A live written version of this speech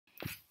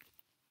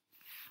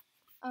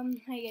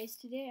Hi guys,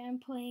 today I'm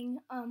playing,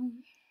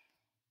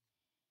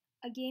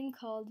 a game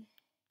called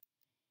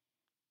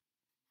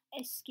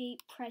Escape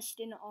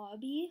Preston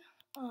Obby,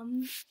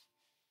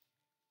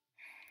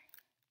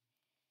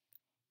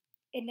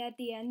 and at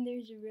the end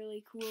there's a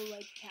really cool,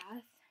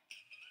 path.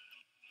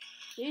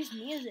 There's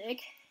music.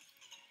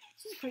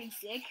 This is pretty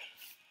sick.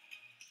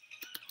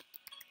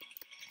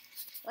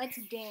 Let's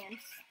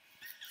dance.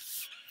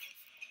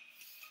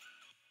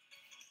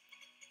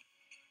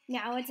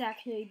 Now let's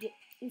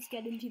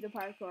get into the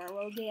parkour.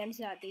 We'll dance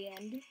at the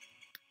end.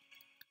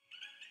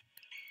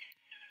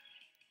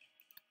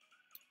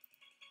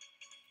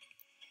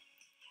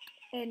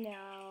 And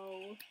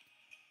now,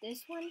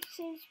 this one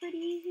seems pretty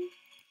easy.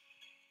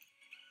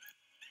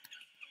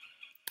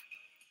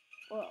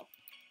 Whoa.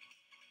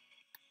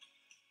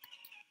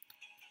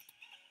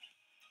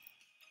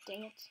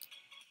 Dang it.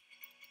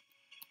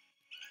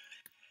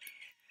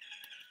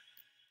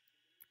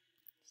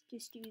 Let's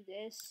just do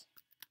this.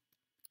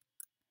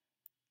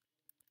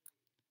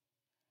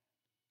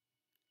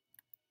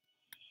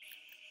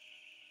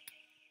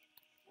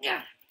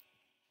 Yeah.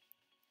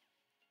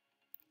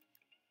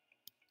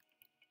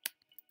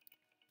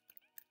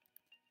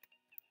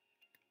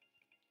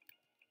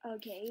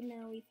 Okay,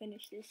 now we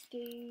finish this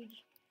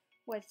stage.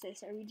 What's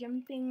this? Are we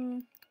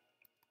jumping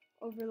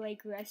over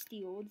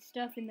rusty old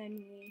stuff and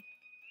then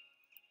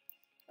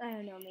I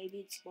don't know, maybe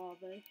it's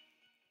lava.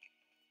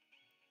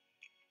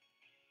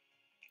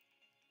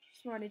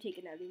 Just want to take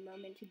another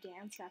moment to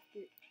dance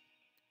after.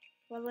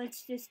 Well,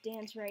 let's just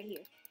dance right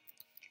here.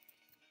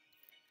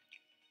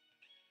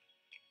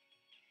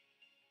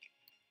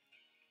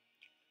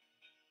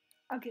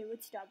 Okay,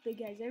 let's stop. But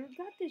guys, I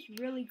got this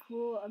really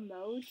cool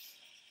emote.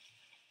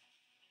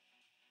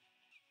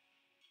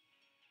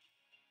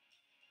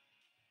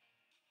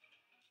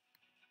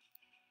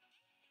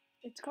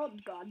 It's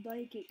called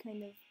Godlike. It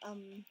kind of,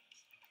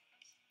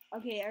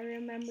 okay, I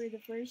remember the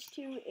first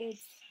two.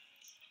 It's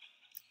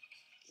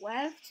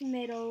left,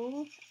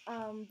 middle,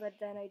 but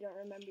then I don't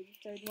remember the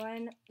third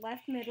one.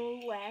 Left,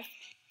 middle, left.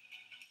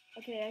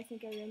 Okay, I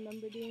think I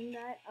remember doing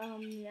that.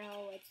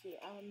 Now let's see.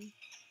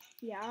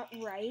 Yeah,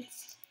 right.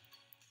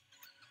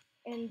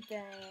 And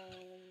then,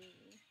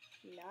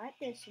 not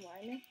this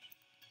one.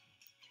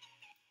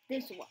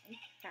 This one.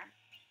 Huh.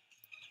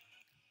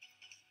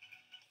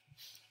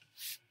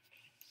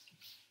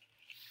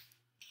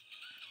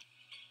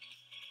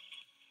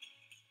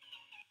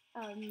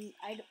 I'm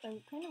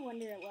kind of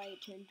wondering why it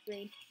turned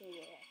green.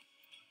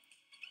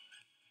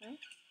 Huh?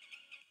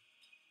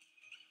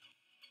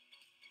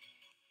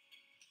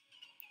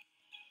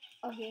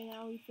 Okay,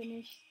 now we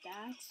finished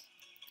that.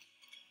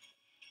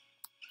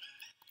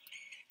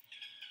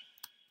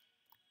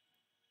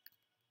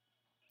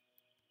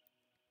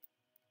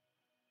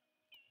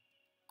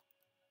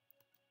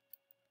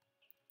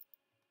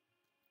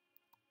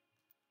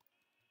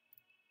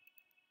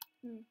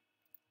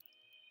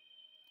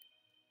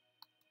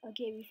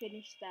 Okay, we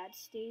finished that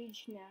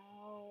stage.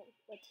 Now,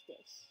 what's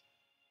this?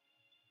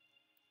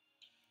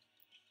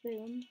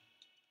 Boom.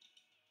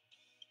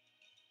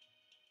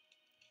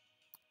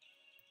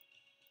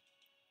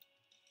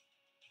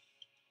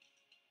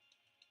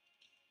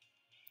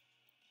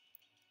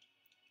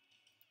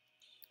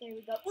 There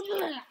we go.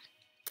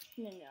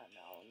 No.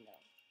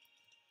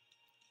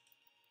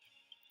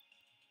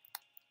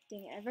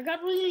 Dang it, I forgot.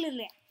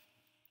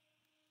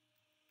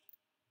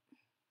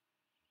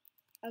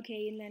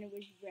 Okay, and then it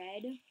was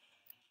red.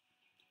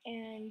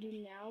 And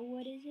now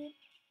what is it?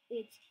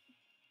 It's,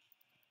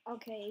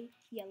 okay,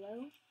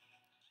 yellow.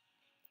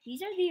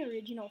 These are the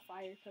original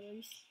fire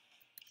colors.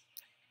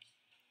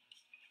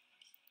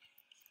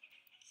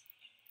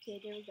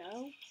 Okay, there we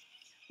go.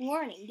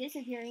 Warning,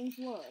 disappearing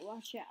floor,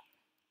 watch out.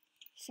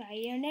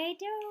 Sayonara.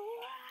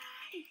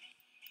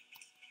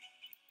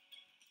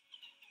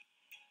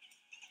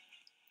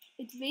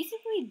 It's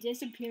basically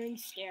disappearing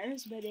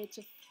stairs, but it's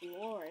a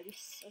floor.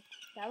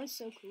 That was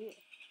so cool.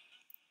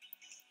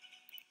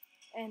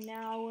 And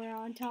now we're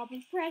on top of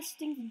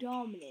Preston's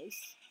Dominus.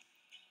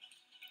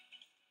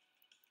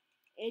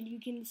 And you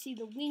can see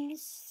the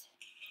wings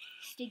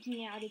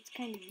sticking out. It's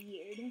kind of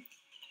weird.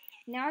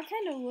 Now it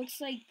kind of looks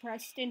like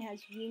Preston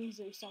has wings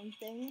or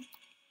something.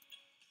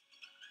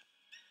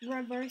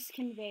 Reverse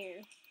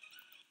conveyor.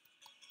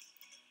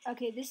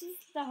 Okay, this is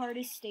the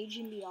hardest stage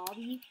in the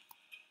obby.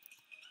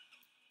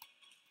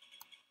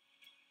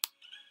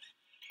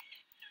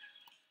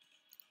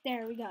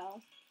 There we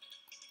go.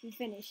 We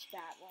finished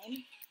that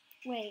one.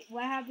 Wait,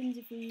 what happens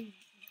if we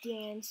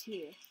dance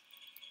here?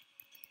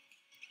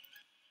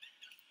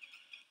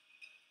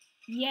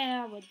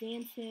 Yeah, we're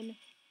dancing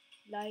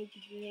like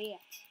that.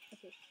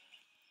 Okay.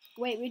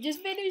 Wait, we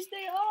just finished the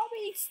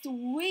obby.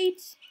 Sweet.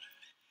 Just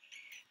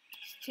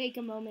take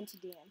a moment to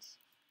dance.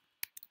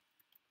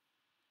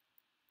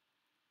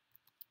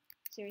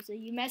 Seriously,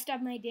 you messed up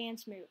my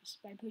dance moves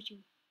by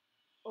pushing.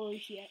 Oh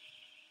shit.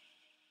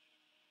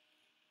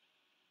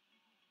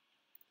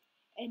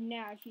 And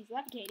now she's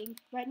levitating.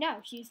 But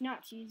no, she's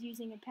not. She's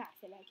using a path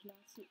that I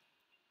cannot see.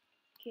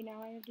 Okay,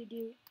 now I have to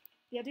do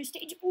the other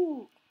stage.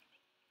 Ooh.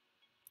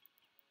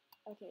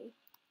 Okay.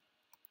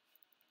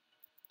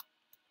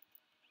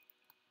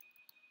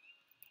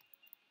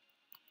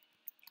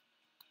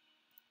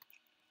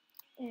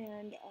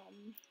 And,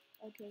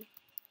 okay.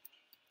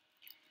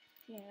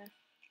 Yeah,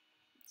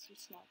 it's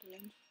just not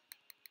doing.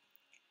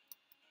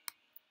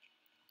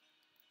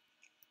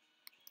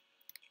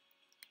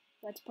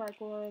 Let's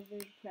parkour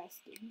over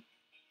Preston.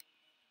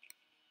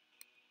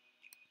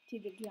 To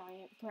the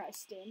giant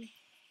Preston.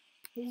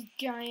 His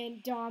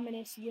giant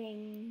Dominus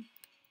wing.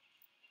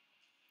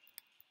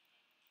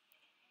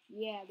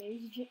 Yeah,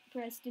 there's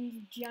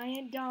Preston's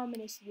giant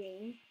Dominus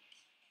wing.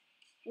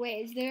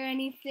 Wait, is there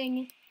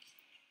anything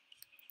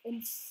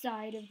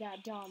inside of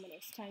that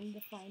Dominus? Time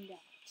to find out.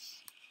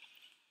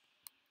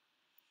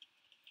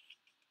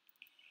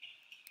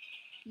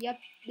 Yep,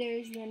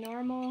 there's the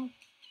normal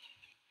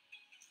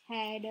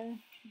head,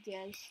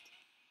 just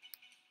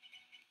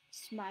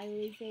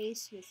smiley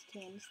face with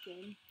tan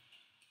skin.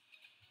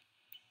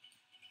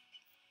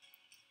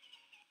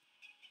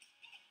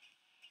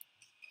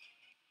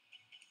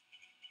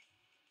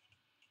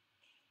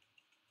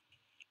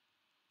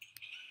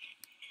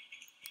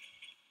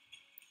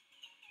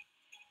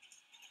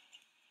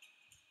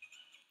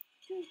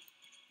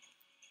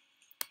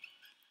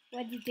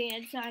 Let's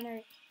dance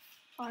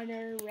on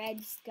our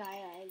red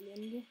sky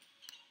island.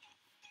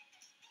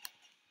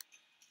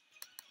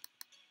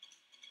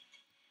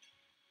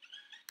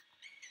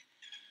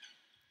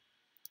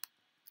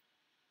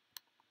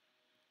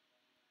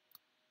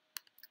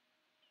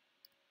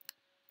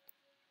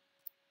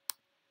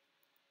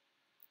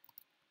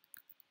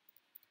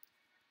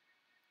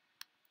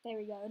 There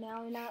we go.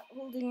 Now we're not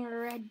holding a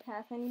red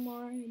path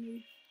anymore, and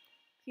we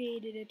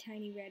created a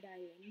tiny red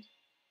island.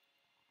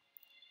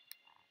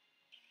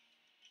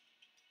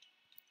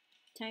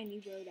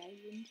 Tiny road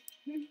island.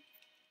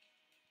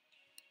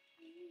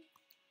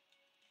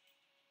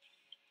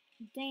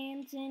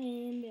 Dancing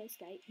in the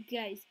sky.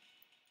 Guys,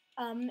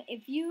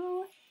 if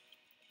you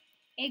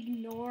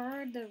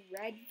ignore the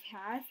red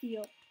path,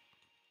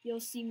 you'll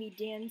see me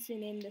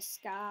dancing in the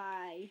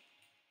sky.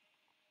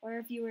 Or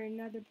if you were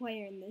another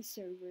player in this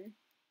server.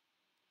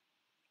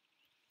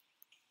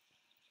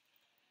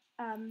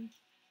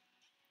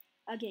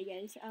 Okay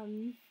guys,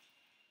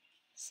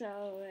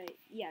 so,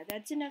 yeah,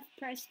 that's enough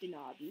Preston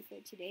obby for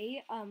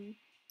today,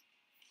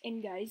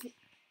 and guys,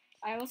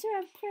 I also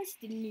have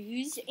Preston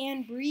news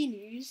and Bree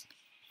news.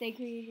 They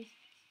created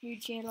new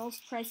channels,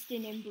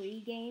 Preston and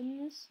Bree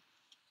Games,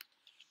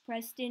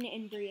 Preston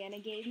and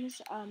Brianna Games,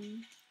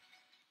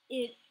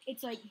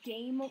 it's like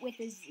game with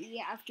a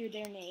Z after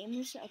their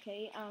names,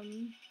 okay,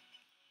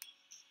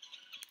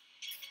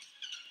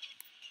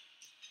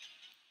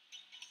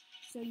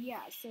 so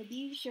yeah, so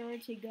be sure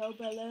to go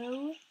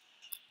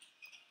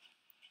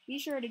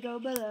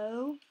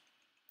below,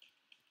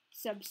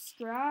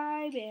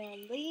 subscribe,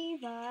 and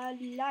leave a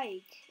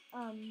like.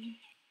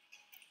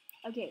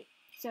 Okay,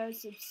 so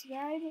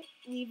subscribe,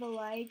 leave a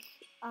like,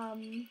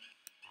 and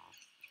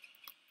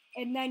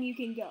then you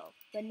can go,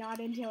 but not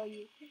until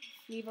you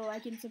leave a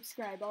like and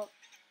subscribe. I'll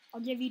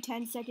give you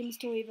 10 seconds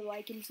to leave a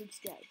like and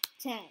subscribe.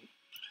 10,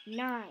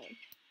 9,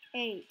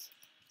 8,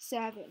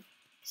 7,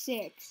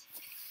 6,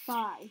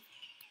 5,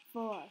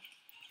 4,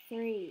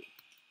 3,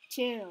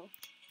 2,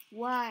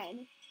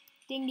 1.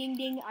 Ding, ding,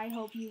 ding. I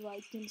hope you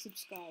liked and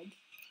subscribed.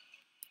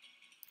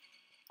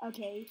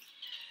 Okay.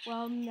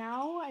 Well,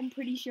 now I'm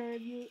pretty sure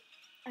you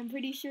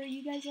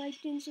guys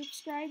liked and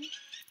subscribed.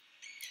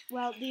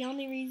 Well, the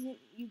only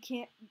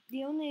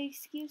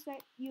excuse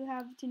that you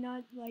have to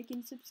not like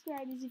and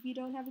subscribe is if you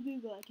don't have a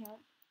Google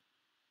account.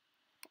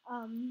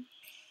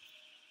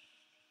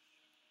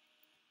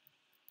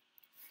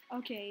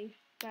 Okay.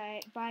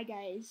 Bye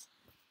guys.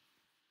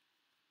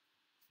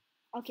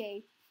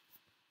 Okay.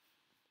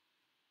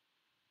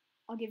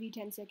 I'll give you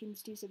 10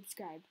 seconds to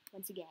subscribe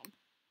once again.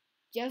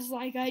 Just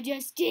like I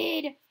just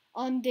did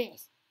on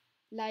this.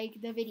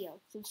 Like the video.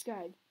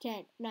 Subscribe.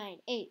 10,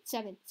 9, 8,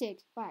 7,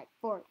 6, 5,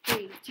 4,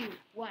 3, 2,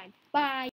 1. Bye.